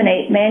to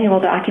eliminate manual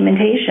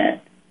documentation.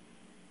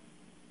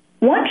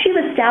 Once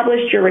you've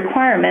established your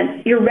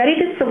requirements, you're ready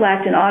to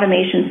select an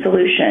automation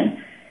solution.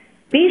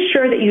 Be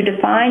sure that you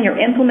define your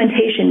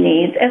implementation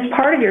needs as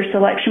part of your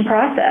selection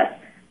process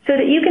so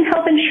that you can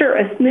help ensure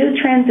a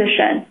smooth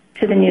transition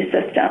to the new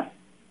system.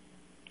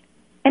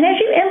 And as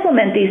you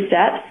implement these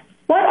steps,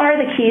 what are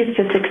the keys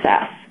to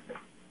success?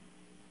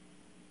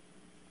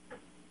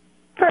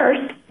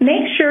 First,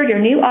 make sure your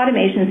new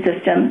automation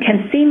system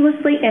can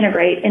seamlessly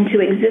integrate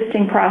into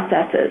existing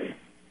processes.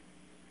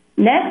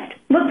 Next,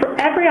 look for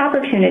every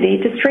opportunity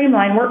to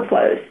streamline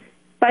workflows.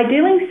 By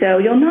doing so,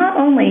 you'll not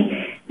only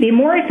be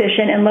more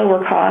efficient and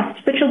lower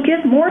cost, but you'll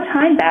give more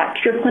time back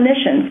to your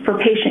clinicians for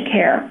patient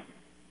care.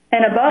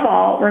 And above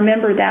all,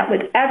 remember that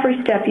with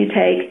every step you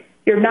take,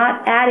 you're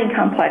not adding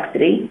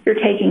complexity, you're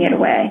taking it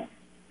away.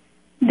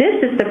 This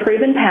is the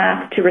proven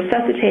path to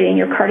resuscitating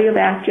your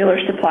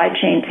cardiovascular supply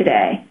chain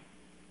today.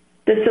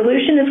 The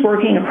solution is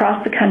working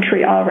across the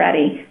country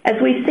already, as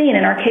we've seen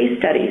in our case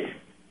studies.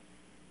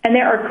 And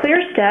there are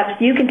clear steps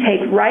you can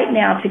take right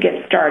now to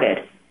get started.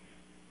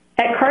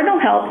 At Cardinal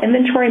Health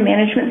Inventory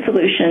Management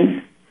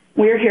Solutions,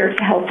 we're here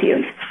to help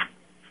you.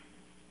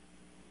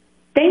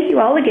 Thank you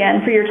all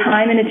again for your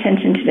time and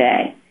attention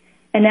today.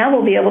 And now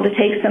we'll be able to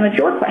take some of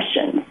your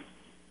questions.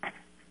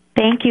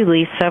 Thank you,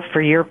 Lisa,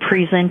 for your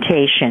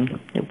presentation.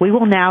 We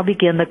will now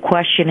begin the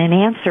question and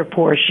answer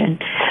portion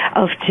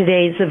of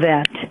today's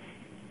event.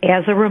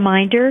 As a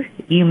reminder,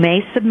 you may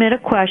submit a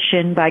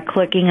question by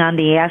clicking on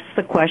the Ask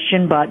the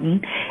Question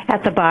button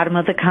at the bottom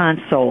of the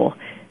console.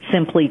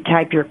 Simply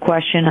type your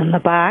question in the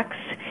box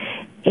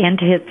and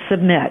hit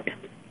Submit.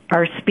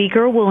 Our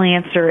speaker will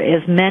answer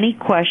as many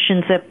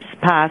questions as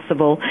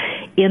possible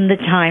in the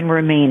time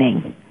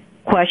remaining.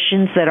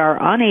 Questions that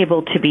are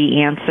unable to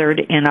be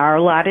answered in our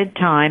allotted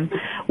time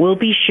will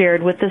be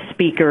shared with the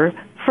speaker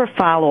for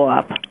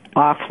follow-up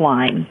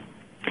offline.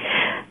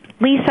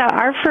 Lisa,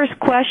 our first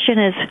question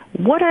is,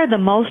 what are the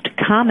most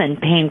common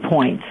pain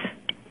points?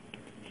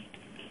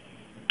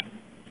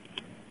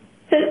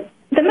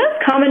 The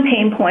most common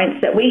pain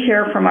points that we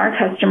hear from our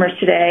customers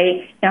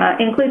today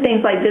include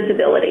things like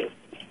visibility.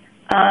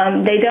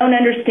 They don't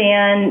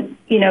understand,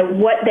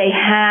 what they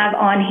have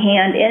on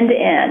hand end to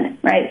end,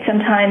 right?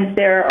 Sometimes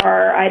there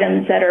are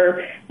items that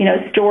are,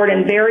 stored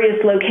in various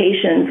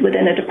locations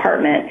within a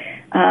department,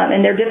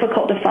 and they're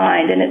difficult to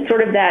find. And it's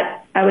sort of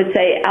that, I would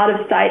say, out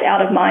of sight,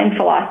 out of mind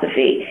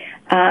philosophy,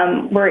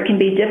 where it can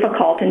be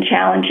difficult and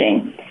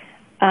challenging.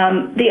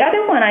 The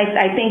other one,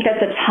 I think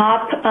that's a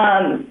top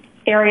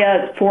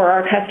area for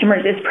our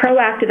customers is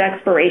proactive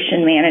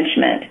expiration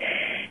management.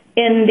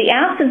 In the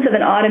absence of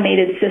an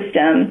automated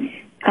system,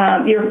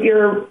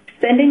 you're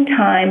spending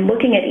time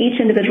looking at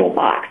each individual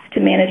box to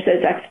manage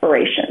those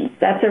expirations.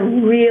 That's a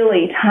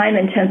really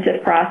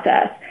time-intensive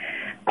process.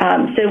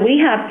 So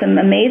we have some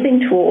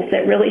amazing tools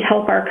that really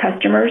help our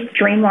customers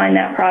streamline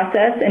that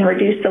process and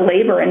reduce the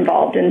labor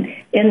involved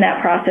in that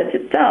process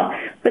itself.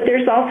 But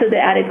there's also the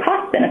added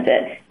cost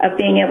benefit of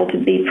being able to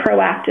be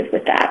proactive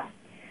with that.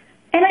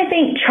 And I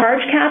think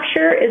charge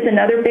capture is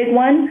another big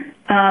one.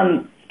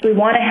 We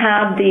want to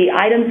have the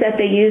items that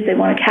they use. They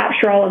want to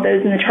capture all of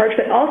those in the charge,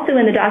 but also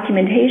in the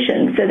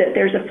documentation so that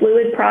there's a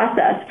fluid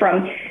process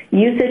from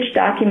usage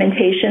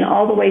documentation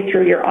all the way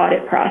through your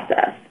audit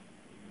process.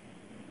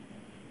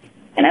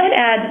 And I would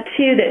add,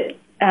 too, that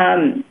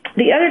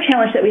the other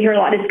challenge that we hear a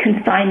lot is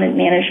consignment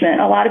management.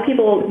 A lot of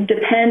people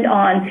depend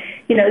on,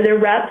 their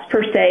reps,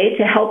 per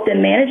se, to help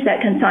them manage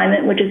that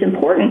consignment, which is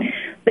important.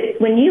 But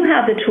when you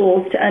have the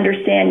tools to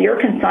understand your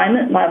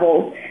consignment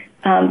levels,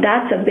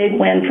 that's a big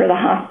win for the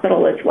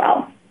hospital as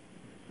well.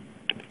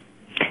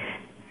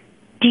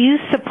 Do you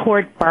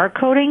support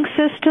barcoding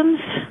systems?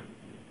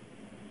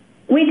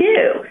 We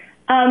do.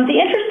 The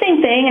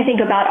interesting thing, I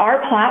think, about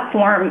our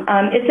platform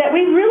is that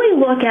we really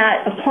look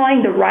at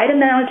applying the right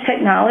amount of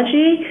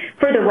technology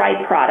for the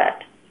right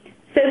product.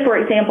 So, for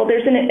example,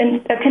 there's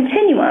a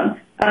continuum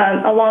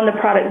along the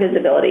product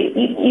visibility.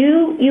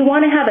 You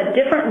want to have a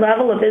different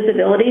level of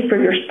visibility for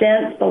your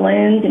stents,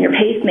 balloons, and your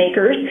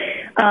pacemakers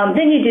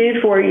than you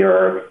do for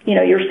your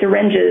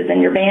syringes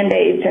and your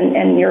Band-Aids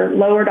and your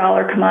lower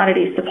dollar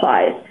commodity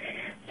supplies.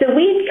 So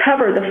we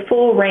cover the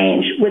full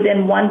range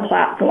within one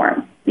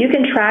platform. You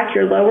can track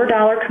your lower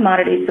dollar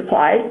commodity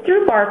supplies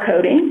through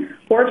barcoding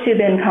or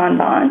tube-in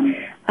Kanban,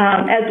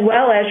 as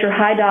well as your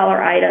high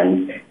dollar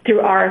items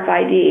through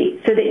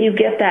RFID, so that you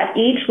get that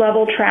each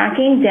level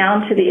tracking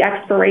down to the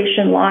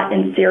expiration lot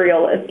and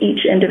serial of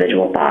each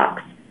individual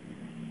box.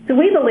 So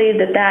we believe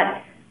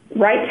that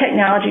right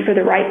technology for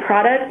the right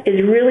product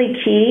is really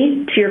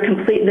key to your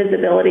complete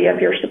visibility of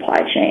your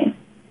supply chain.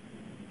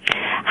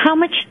 How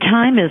much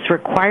time is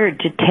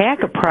required to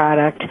tag a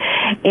product,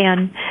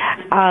 and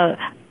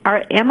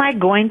am I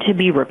going to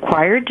be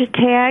required to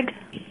tag?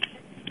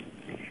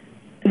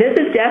 This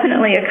is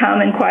definitely a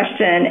common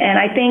question, and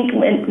I think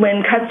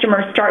when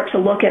customers start to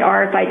look at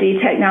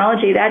RFID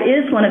technology, that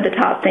is one of the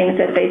top things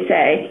that they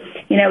say,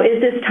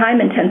 is this time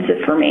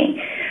intensive for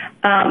me?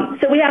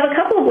 So we have a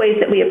couple of ways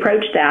that we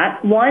approach that.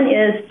 One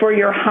is for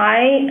your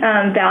high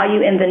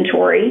value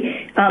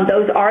inventory.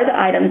 Those are the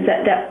items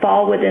that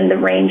fall within the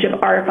range of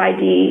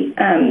RFID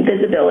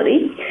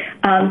visibility.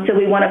 So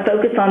we want to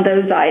focus on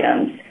those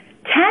items.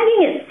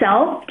 Tagging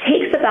itself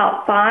takes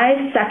about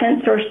 5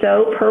 seconds or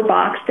so per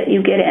box that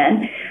you get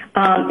in.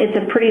 It's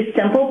a pretty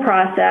simple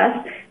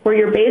process where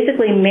you're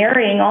basically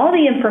marrying all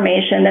the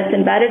information that's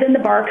embedded in the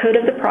barcode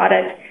of the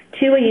product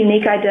to a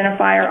unique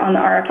identifier on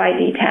the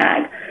RFID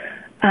tag.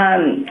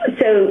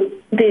 So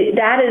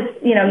that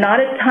is, not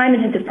a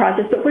time-intensive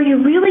process, but where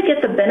you really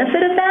get the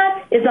benefit of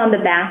that is on the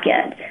back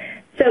end.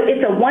 So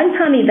it's a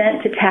one-time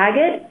event to tag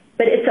it,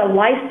 but it's a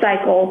life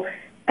cycle,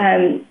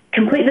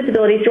 complete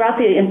visibility throughout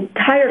the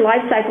entire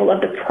life cycle of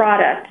the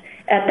product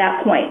at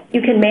that point.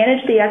 You can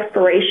manage the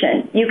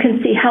expiration. You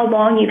can see how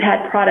long you've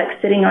had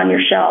products sitting on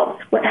your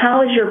shelves.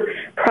 How is your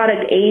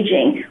product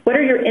aging? What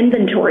are your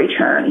inventory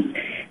turns?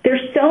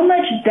 There's so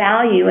much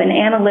value in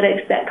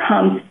analytics that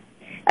comes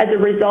as a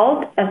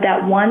result of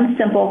that one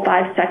simple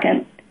 5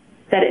 seconds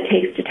that it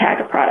takes to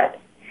tag a product.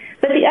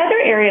 But the other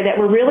area that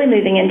we're really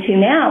moving into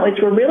now is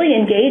we're really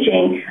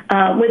engaging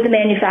with the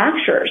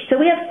manufacturers. So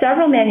we have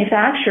several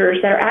manufacturers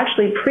that are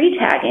actually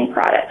pre-tagging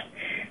products.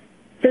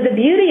 So the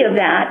beauty of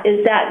that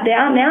is that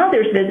now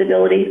there's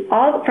visibility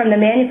all from the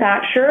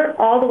manufacturer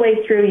all the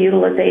way through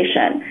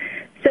utilization.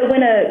 So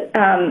when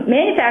a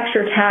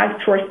manufacturer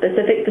tags for a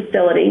specific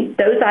facility,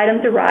 those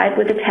items arrive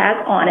with a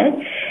tag on it.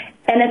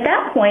 And at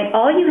that point,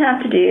 all you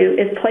have to do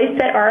is place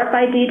that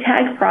RFID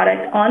tagged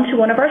product onto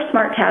one of our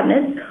smart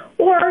cabinets,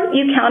 or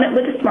you count it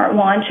with a smart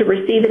wand to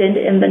receive it into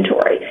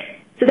inventory.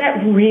 So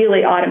that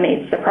really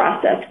automates the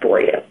process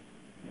for you.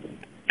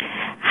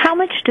 How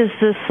much does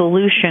this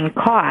solution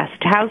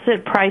cost? How's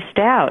it priced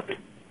out?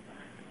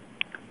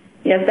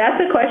 Yes,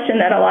 that's a question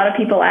that a lot of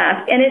people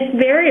ask, and it's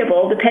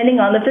variable depending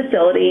on the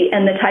facility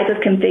and the type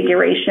of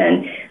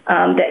configuration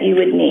that you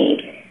would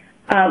need.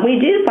 We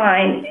do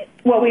find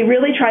what we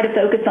really try to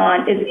focus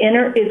on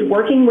is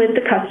working with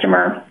the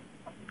customer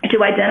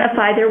to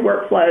identify their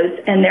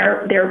workflows and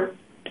their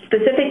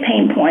specific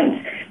pain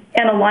points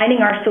and aligning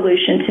our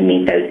solution to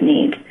meet those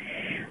needs.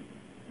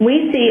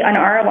 We see an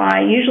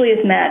ROI usually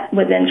is met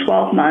within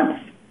 12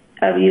 months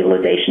of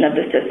utilization of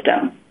the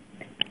system.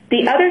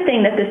 The other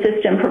thing that the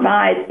system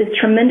provides is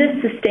tremendous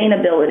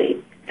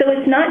sustainability. So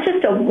it's not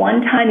just a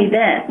one-time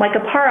event like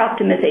a PAR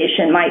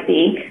optimization might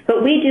be,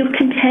 but we do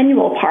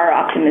continual PAR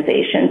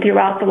optimization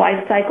throughout the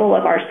life cycle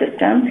of our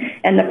system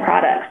and the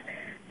products.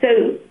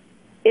 So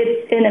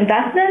it's an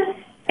investment,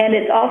 and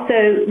it's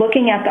also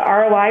looking at the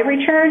ROI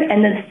return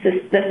and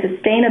the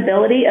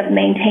sustainability of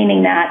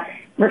maintaining that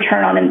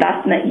return on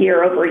investment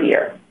year over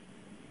year.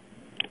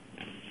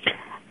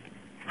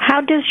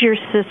 How does your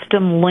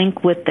system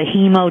link with the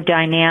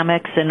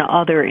hemodynamics and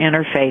other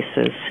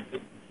interfaces?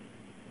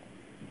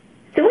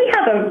 So we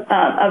have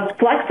a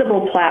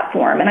flexible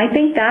platform, and I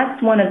think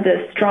that's one of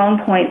the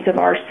strong points of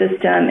our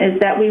system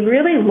is that we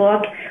really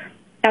look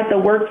at the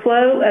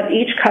workflow of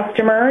each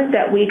customer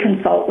that we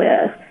consult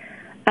with.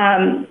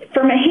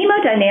 From a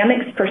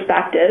hemodynamics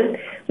perspective,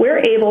 we're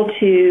able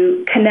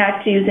to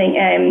connect using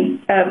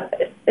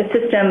a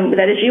system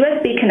that is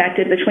USB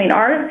connected between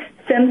our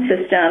SIM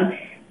system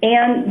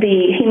and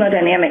the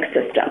hemodynamic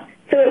system.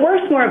 So it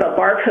works more of a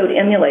barcode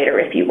emulator,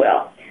 if you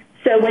will.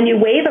 So when you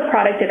wave a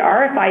product at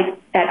our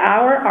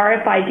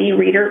RFID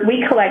reader,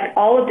 we collect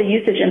all of the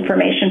usage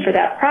information for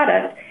that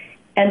product,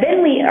 and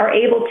then we are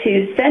able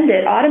to send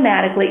it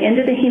automatically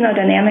into the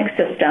hemodynamic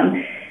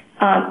system,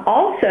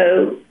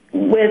 also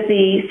with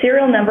the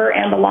serial number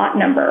and the lot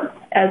number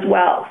as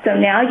well. So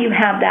now you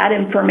have that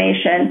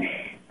information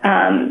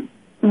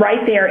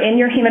right there in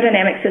your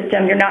hemodynamic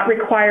system. You're not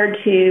required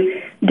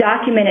to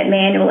document it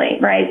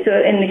manually, right? So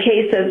in the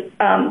case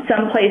of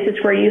some places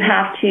where you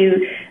have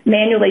to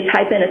manually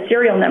type in a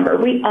serial number,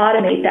 we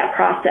automate that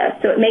process.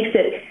 So it makes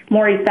it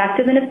more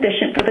effective and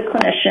efficient for the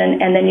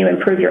clinician, and then you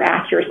improve your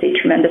accuracy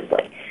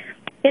tremendously.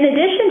 In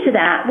addition to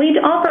that, we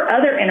offer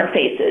other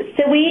interfaces.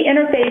 So we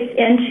interface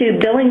into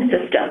billing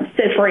systems.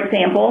 So, for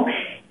example,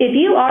 if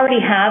you already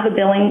have a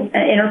billing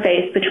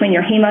interface between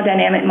your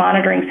hemodynamic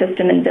monitoring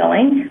system and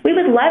billing, we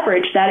would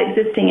leverage that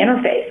existing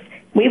interface.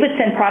 We would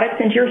send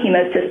products into your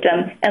hemo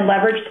system and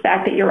leverage the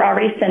fact that you're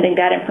already sending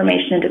that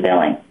information into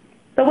billing.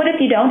 But what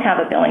if you don't have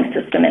a billing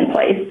system in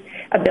place,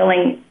 a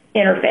billing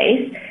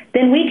interface?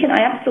 Then we can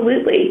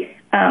absolutely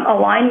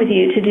align with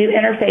you to do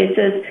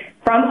interfaces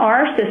from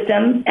our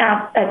system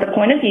at the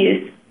point of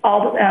use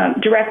all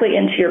directly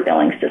into your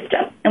billing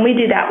system. And we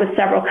do that with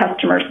several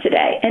customers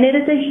today. And it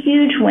is a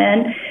huge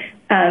win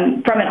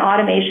from an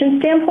automation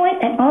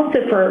standpoint and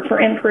also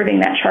for improving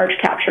that charge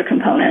capture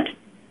component.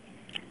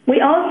 We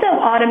also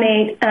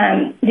automate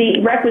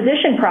the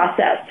requisition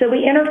process. So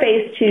we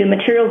interface to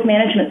materials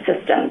management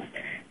systems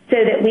so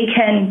that we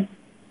can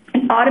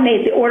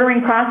automate the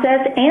ordering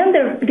process and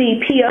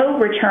the PO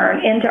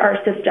return into our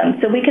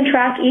system, so we can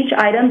track each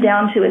item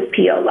down to its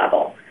PO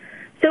level.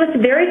 So it's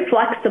very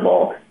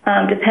flexible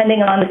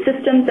depending on the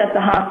systems that the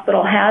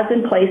hospital has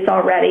in place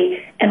already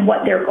and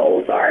what their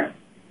goals are.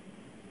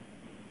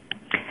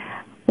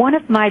 One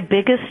of my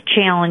biggest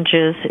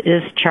challenges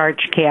is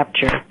charge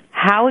capture.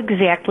 How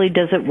exactly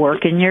does it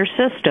work in your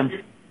system?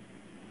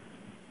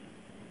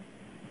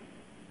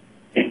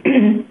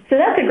 So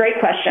that's a great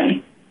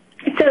question.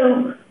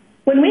 So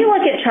when we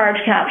look at charge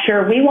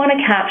capture, we want to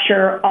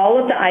capture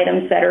all of the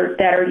items that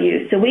are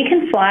used. So we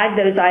can flag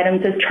those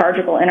items as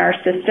chargeable in our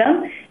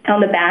system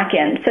on the back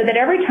end, so that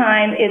every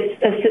time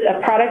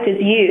a product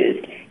is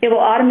used, it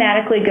will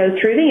automatically go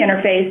through the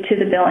interface to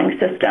the billing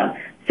system.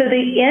 So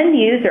the end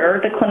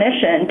user, the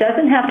clinician,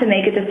 doesn't have to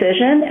make a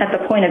decision at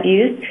the point of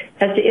use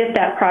as to if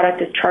that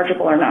product is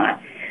chargeable or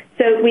not.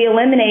 So we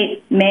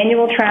eliminate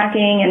manual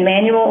tracking and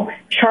manual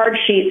charge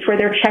sheets where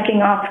they're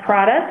checking off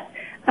products,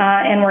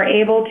 and we're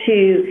able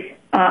to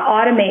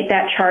automate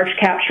that charge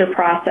capture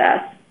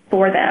process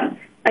for them.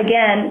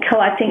 Again,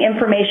 collecting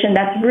information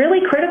that's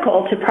really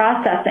critical to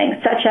processing,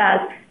 such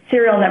as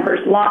serial numbers,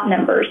 lot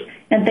numbers,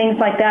 and things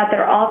like that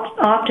are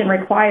often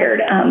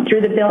required through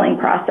the billing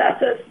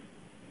processes.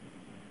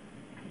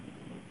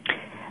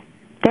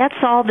 That's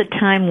all the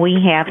time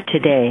we have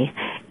today.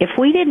 If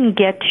we didn't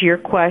get to your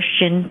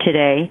question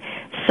today,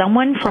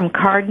 someone from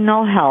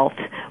Cardinal Health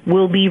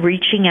will be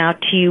reaching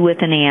out to you with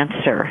an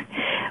answer.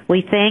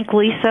 We thank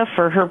Lisa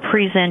for her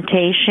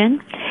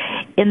presentation.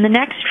 In the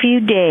next few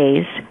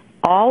days,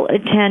 all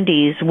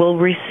attendees will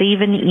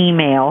receive an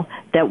email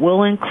that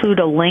will include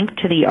a link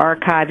to the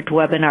archived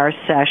webinar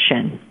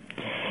session.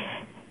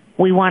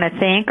 We want to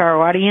thank our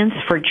audience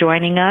for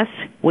joining us.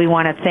 We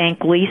want to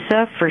thank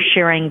Lisa for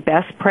sharing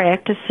best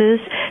practices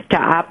to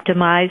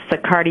optimize the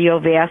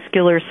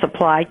cardiovascular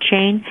supply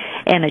chain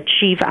and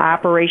achieve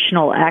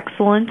operational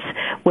excellence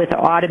with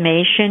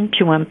automation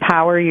to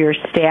empower your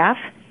staff.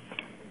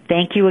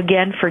 Thank you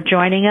again for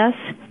joining us.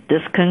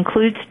 This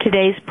concludes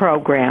today's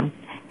program.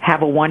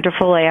 Have a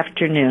wonderful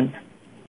afternoon.